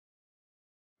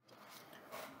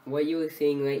What you are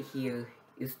seeing right here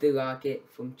is the rocket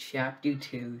from Chapter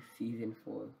 2, Season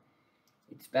 4.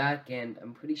 It's back, and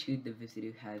I'm pretty sure the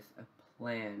visitor has a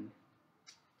plan.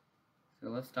 So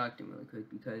let's talk to him really quick,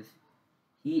 because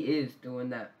he is the one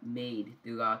that made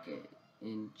the rocket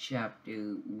in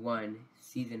Chapter 1,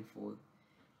 Season 4.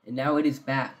 And now it is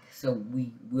back, so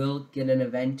we will get an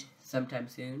event sometime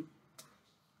soon.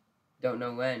 Don't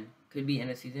know when. Could be in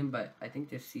a season, but I think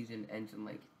this season ends in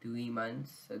like 3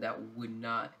 months, so that would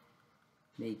not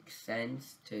make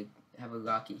sense to have a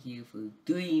rocket here for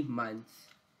 3 months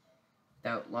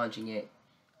without launching it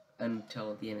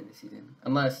until the end of the season.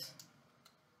 Unless,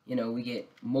 you know, we get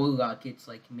more rockets,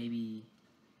 like maybe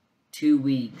 2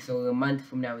 weeks or a month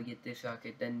from now we get this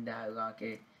rocket, then that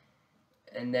rocket,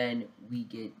 and then we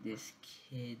get this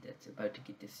kid that's about to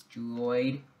get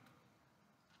destroyed,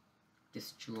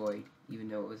 even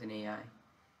though it was an AI.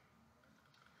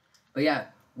 But yeah,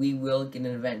 we will get an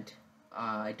event.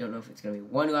 I don't know if it's going to be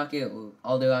one rocket or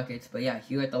all the rockets, but yeah,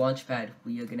 here at the launch pad,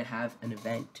 we are going to have an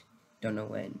event. Don't know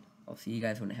when. I'll see you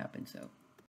guys when it happens, though.